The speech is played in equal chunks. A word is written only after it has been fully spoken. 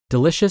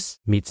Delicious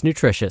meets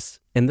nutritious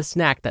in the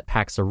snack that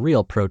packs a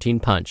real protein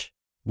punch.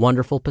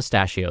 Wonderful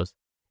Pistachios.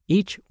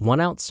 Each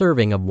 1-ounce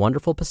serving of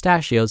Wonderful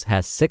Pistachios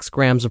has 6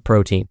 grams of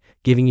protein,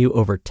 giving you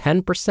over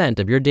 10%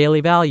 of your daily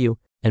value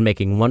and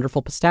making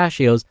Wonderful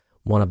Pistachios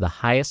one of the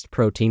highest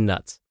protein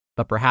nuts.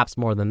 But perhaps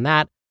more than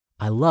that,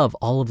 I love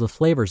all of the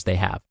flavors they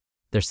have.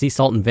 Their sea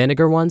salt and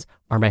vinegar ones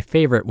are my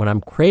favorite when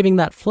I'm craving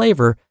that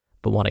flavor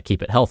but want to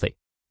keep it healthy.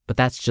 But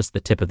that's just the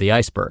tip of the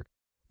iceberg.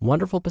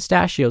 Wonderful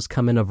Pistachios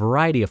come in a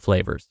variety of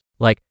flavors,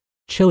 like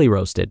chili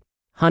roasted,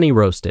 honey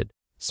roasted,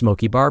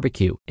 smoky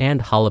barbecue,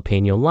 and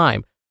jalapeno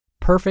lime,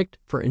 perfect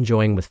for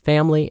enjoying with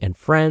family and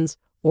friends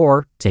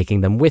or taking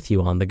them with you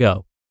on the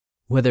go.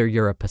 Whether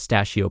you're a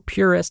pistachio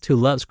purist who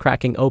loves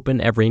cracking open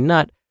every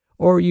nut,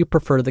 or you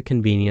prefer the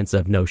convenience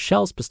of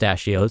no-shells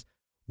pistachios,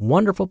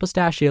 Wonderful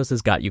Pistachios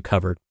has got you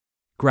covered.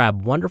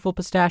 Grab Wonderful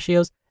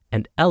Pistachios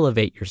and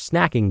elevate your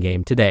snacking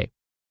game today.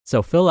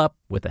 So fill up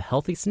with a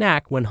healthy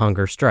snack when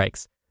hunger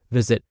strikes.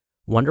 Visit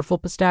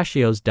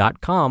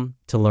wonderfulpistachios.com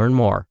to learn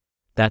more.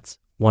 That's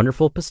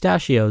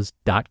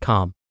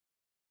wonderfulpistachios.com.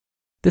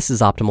 This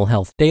is Optimal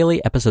Health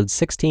Daily, episode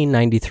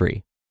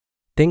 1693.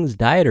 Things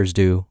Dieters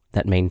Do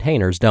That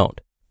Maintainers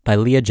Don't, by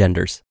Leah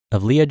Genders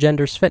of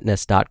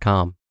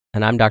leahgendersfitness.com.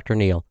 And I'm Dr.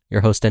 Neil,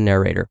 your host and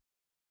narrator.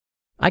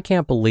 I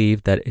can't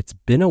believe that it's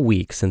been a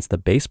week since the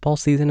baseball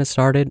season has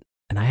started,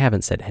 and I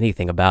haven't said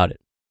anything about it.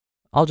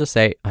 I'll just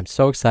say I'm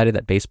so excited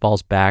that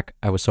baseball's back.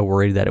 I was so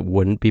worried that it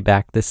wouldn't be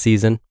back this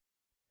season.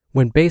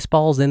 When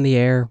baseball's in the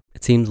air,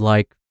 it seems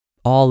like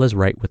all is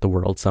right with the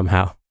world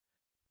somehow.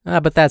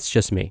 But that's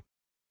just me.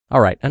 All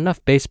right,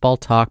 enough baseball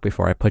talk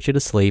before I put you to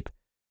sleep.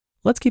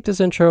 Let's keep this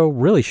intro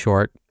really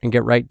short and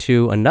get right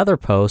to another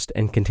post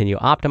and continue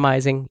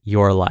optimizing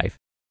your life.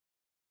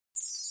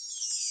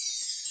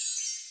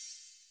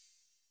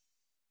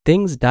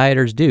 Things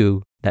Dieters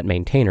Do That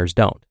Maintainers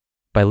Don't,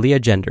 by Leah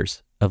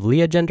Genders of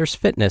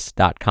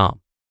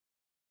leahgendersfitness.com.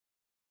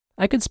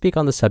 I could speak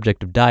on the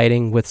subject of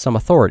dieting with some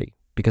authority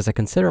because I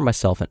consider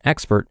myself an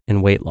expert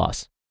in weight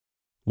loss.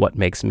 What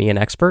makes me an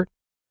expert?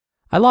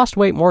 I lost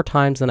weight more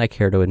times than I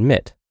care to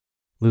admit.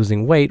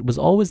 Losing weight was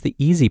always the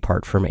easy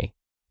part for me.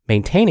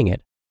 Maintaining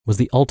it was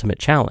the ultimate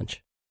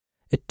challenge.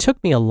 It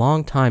took me a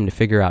long time to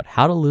figure out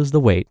how to lose the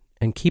weight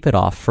and keep it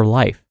off for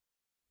life.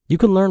 You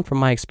can learn from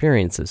my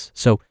experiences,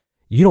 so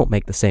you don't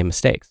make the same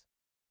mistakes.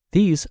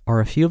 These are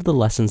a few of the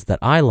lessons that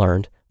I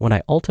learned when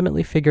I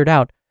ultimately figured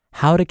out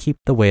how to keep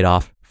the weight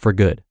off for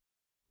good.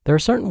 There are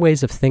certain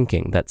ways of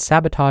thinking that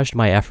sabotaged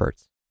my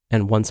efforts,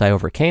 and once I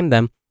overcame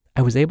them,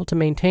 I was able to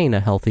maintain a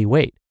healthy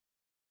weight.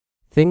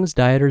 Things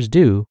dieters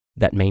do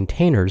that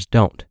maintainers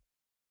don't.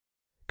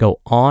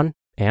 Go on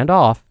and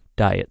off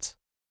diets.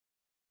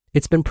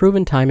 It's been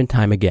proven time and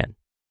time again.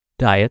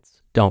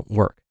 Diets don't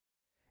work.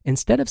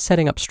 Instead of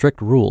setting up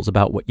strict rules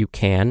about what you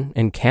can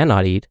and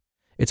cannot eat,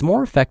 it's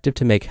more effective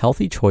to make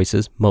healthy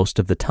choices most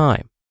of the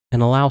time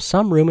and allow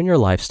some room in your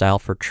lifestyle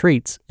for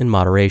treats in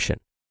moderation.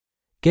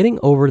 Getting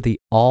over the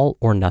all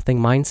or nothing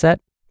mindset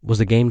was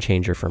a game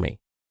changer for me.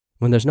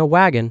 When there's no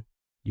wagon,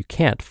 you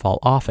can't fall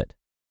off it.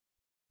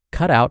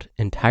 Cut out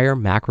entire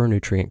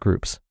macronutrient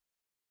groups.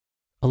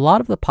 A lot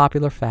of the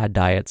popular fad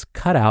diets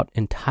cut out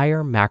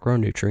entire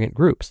macronutrient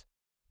groups.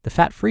 The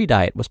fat-free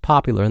diet was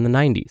popular in the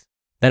 90s.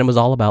 Then it was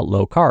all about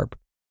low carb.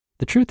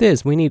 The truth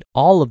is, we need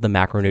all of the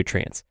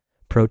macronutrients,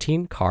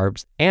 protein,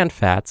 carbs, and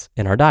fats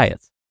in our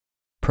diets.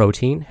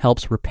 Protein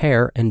helps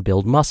repair and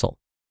build muscle.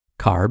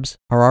 Carbs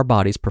are our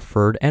body's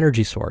preferred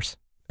energy source,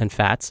 and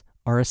fats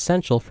are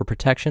essential for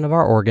protection of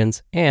our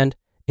organs and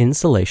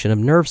insulation of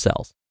nerve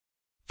cells.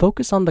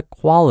 Focus on the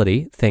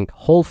quality, think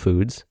whole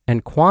foods,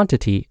 and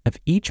quantity of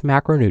each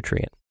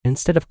macronutrient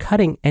instead of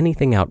cutting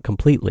anything out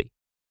completely.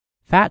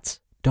 Fats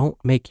don't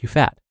make you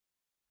fat.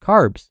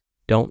 Carbs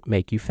don't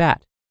make you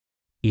fat.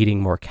 Eating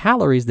more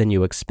calories than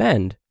you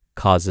expend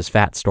causes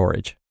fat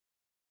storage.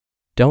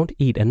 Don't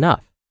eat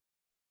enough.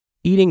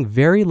 Eating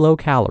very low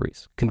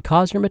calories can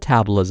cause your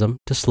metabolism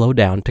to slow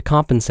down to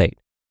compensate.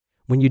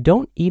 When you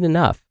don't eat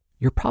enough,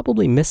 you're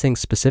probably missing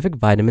specific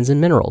vitamins and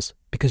minerals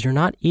because you're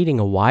not eating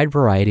a wide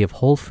variety of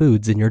whole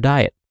foods in your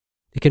diet.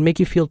 It can make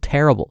you feel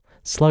terrible,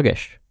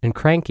 sluggish, and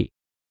cranky.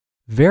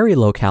 Very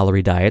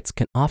low-calorie diets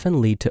can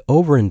often lead to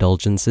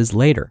overindulgences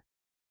later.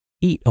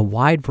 Eat a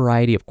wide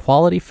variety of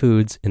quality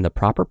foods in the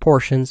proper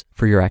portions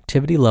for your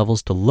activity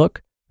levels to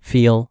look,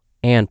 feel,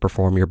 and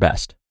perform your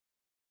best.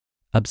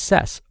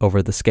 Obsess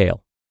over the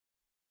scale.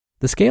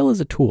 The scale is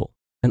a tool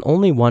and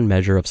only one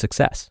measure of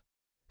success.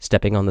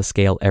 Stepping on the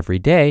scale every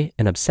day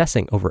and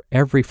obsessing over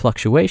every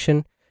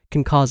fluctuation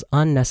can cause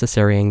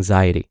unnecessary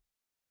anxiety.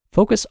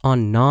 Focus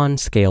on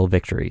non-scale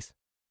victories.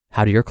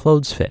 How do your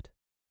clothes fit?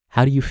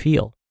 How do you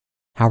feel?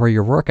 How are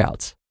your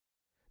workouts?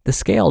 The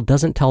scale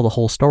doesn't tell the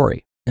whole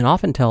story and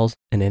often tells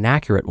an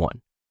inaccurate one.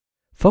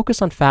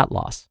 Focus on fat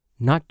loss,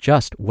 not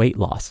just weight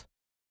loss.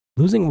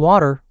 Losing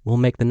water will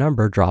make the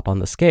number drop on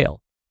the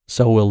scale.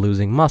 So will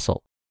losing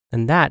muscle,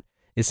 and that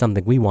is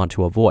something we want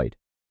to avoid.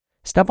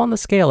 Step on the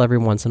scale every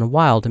once in a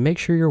while to make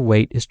sure your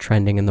weight is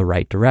trending in the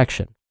right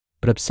direction,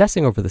 but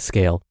obsessing over the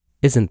scale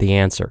isn't the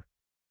answer.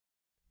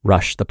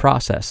 rush the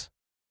process.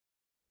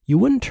 You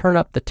wouldn't turn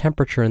up the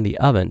temperature in the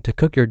oven to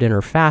cook your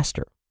dinner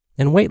faster,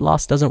 and weight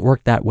loss doesn't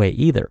work that way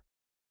either.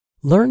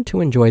 Learn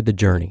to enjoy the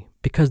journey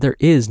because there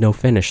is no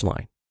finish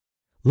line.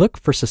 Look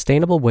for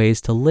sustainable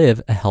ways to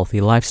live a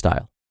healthy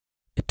lifestyle.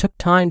 It took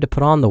time to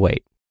put on the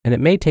weight, and it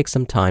may take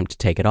some time to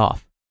take it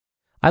off.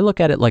 I look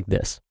at it like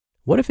this.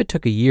 What if it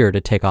took a year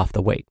to take off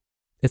the weight?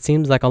 It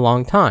seems like a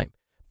long time,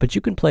 but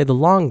you can play the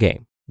long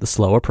game, the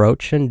slow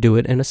approach, and do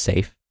it in a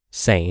safe,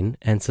 sane,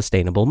 and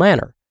sustainable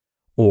manner.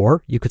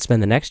 Or you could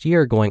spend the next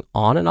year going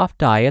on and off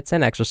diets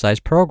and exercise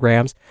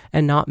programs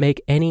and not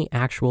make any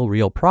actual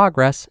real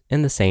progress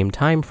in the same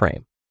time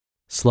frame.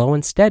 Slow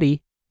and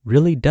steady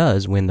really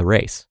does win the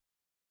race.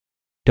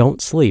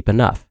 Don't sleep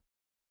enough.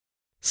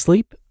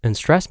 Sleep and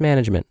stress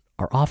management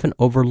are often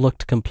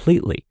overlooked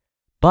completely,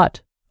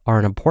 but are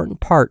an important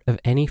part of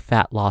any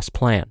fat loss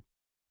plan.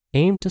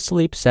 Aim to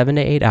sleep 7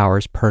 to 8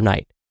 hours per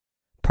night.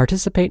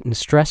 Participate in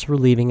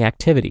stress-relieving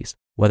activities,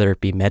 whether it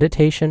be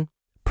meditation,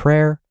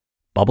 prayer,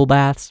 bubble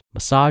baths,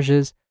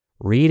 massages,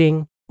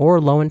 reading, or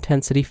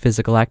low-intensity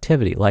physical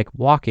activity like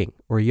walking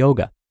or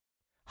yoga.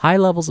 High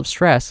levels of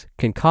stress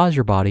can cause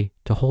your body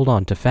to hold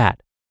on to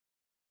fat.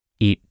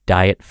 Eat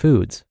diet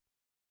foods.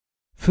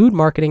 Food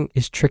marketing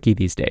is tricky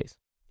these days.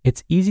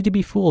 It's easy to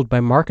be fooled by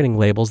marketing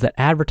labels that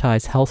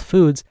advertise health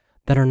foods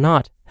that are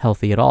not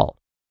healthy at all.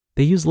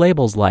 They use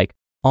labels like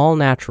all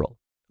natural,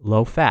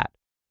 low fat,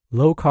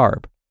 low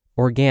carb,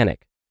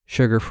 organic,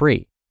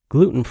 sugar-free,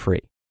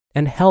 gluten-free,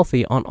 and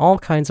healthy on all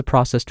kinds of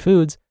processed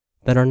foods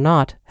that are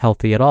not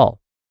healthy at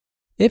all.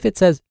 If it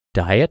says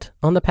diet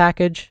on the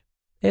package,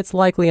 it's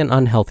likely an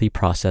unhealthy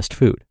processed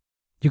food.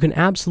 You can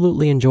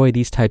absolutely enjoy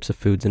these types of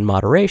foods in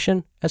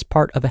moderation as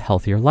part of a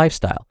healthier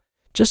lifestyle,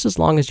 just as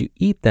long as you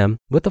eat them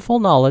with the full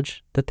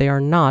knowledge that they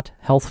are not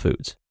health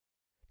foods.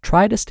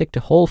 Try to stick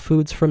to whole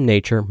foods from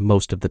nature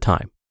most of the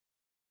time.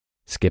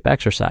 Skip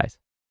exercise.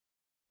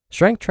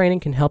 Strength training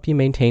can help you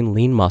maintain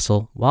lean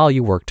muscle while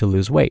you work to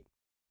lose weight.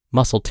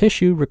 Muscle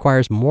tissue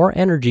requires more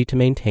energy to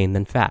maintain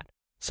than fat,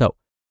 so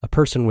a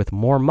person with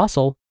more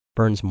muscle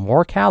burns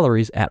more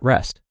calories at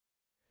rest.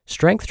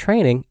 Strength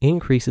training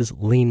increases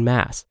lean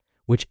mass,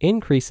 which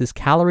increases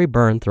calorie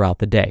burn throughout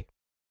the day.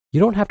 You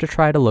don't have to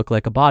try to look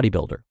like a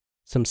bodybuilder.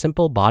 Some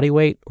simple body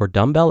weight or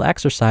dumbbell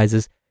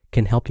exercises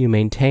can help you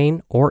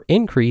maintain or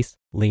increase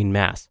lean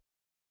mass.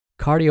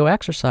 Cardio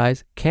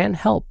exercise can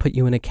help put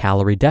you in a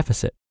calorie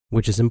deficit,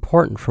 which is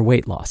important for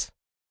weight loss.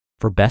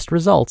 For best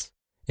results,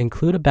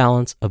 include a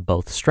balance of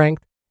both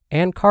strength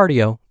and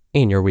cardio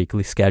in your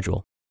weekly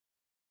schedule.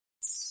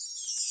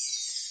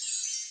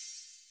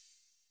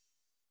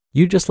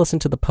 You just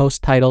listened to the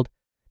post titled,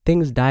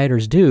 Things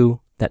Dieters Do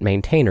That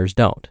Maintainers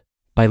Don't,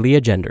 by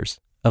Leah Genders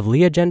of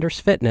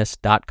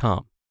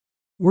leahgendersfitness.com.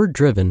 We're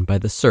driven by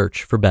the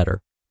search for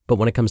better, but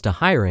when it comes to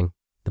hiring,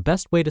 the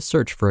best way to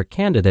search for a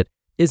candidate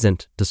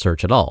isn't to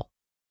search at all.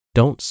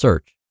 Don't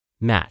search,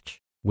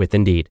 match with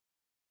Indeed.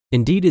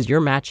 Indeed is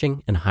your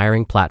matching and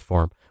hiring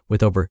platform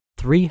with over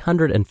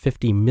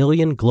 350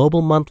 million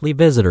global monthly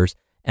visitors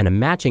and a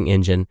matching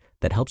engine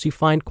that helps you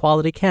find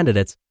quality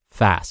candidates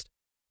fast.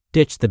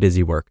 Ditch the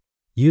busy work.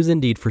 Use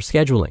Indeed for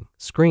scheduling,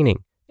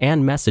 screening,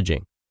 and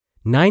messaging.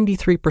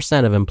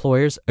 93% of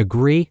employers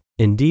agree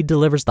Indeed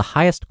delivers the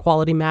highest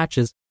quality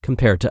matches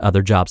compared to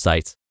other job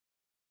sites.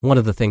 One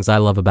of the things I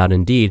love about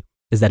Indeed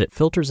is that it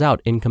filters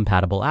out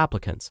incompatible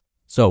applicants.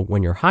 So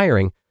when you're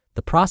hiring,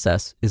 the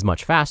process is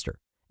much faster,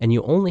 and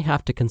you only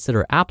have to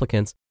consider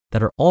applicants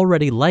that are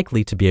already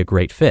likely to be a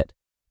great fit.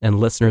 And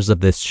listeners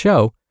of this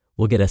show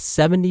will get a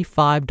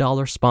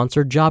 $75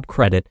 sponsored job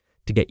credit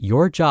to get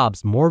your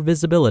jobs more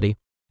visibility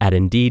at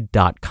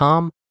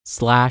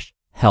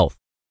Indeed.com/health.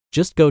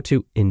 Just go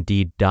to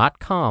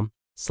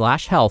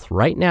Indeed.com/health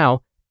right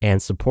now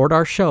and support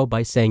our show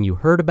by saying you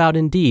heard about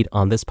Indeed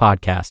on this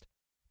podcast.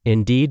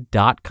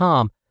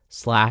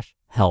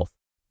 Indeed.com/health.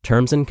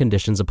 Terms and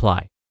conditions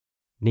apply.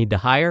 Need to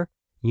hire?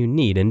 You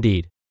need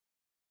Indeed.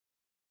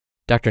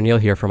 Dr. Neal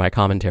here for my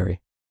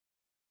commentary.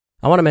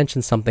 I want to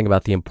mention something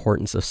about the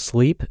importance of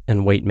sleep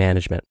and weight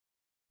management.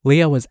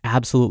 Leah was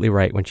absolutely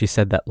right when she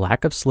said that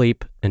lack of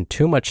sleep and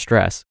too much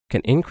stress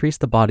can increase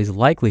the body's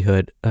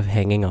likelihood of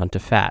hanging on to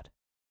fat.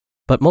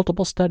 But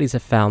multiple studies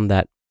have found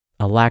that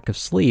a lack of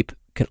sleep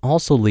can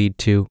also lead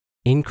to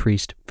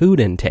increased food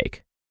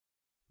intake.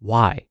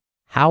 Why?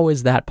 How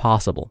is that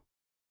possible?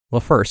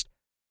 Well, first,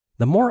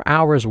 the more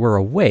hours we're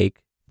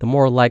awake, the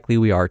more likely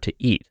we are to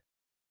eat.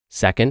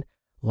 Second,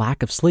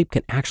 lack of sleep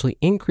can actually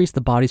increase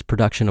the body's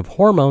production of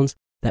hormones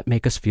that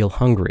make us feel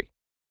hungry.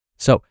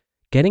 So,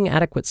 getting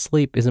adequate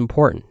sleep is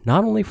important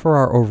not only for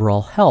our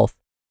overall health,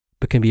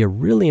 but can be a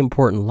really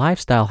important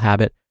lifestyle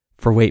habit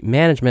for weight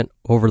management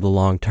over the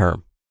long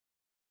term.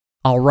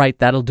 All right,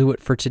 that'll do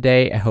it for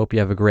today. I hope you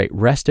have a great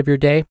rest of your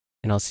day,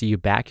 and I'll see you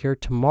back here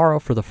tomorrow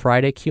for the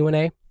Friday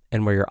Q&A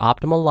and where your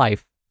optimal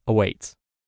life awaits.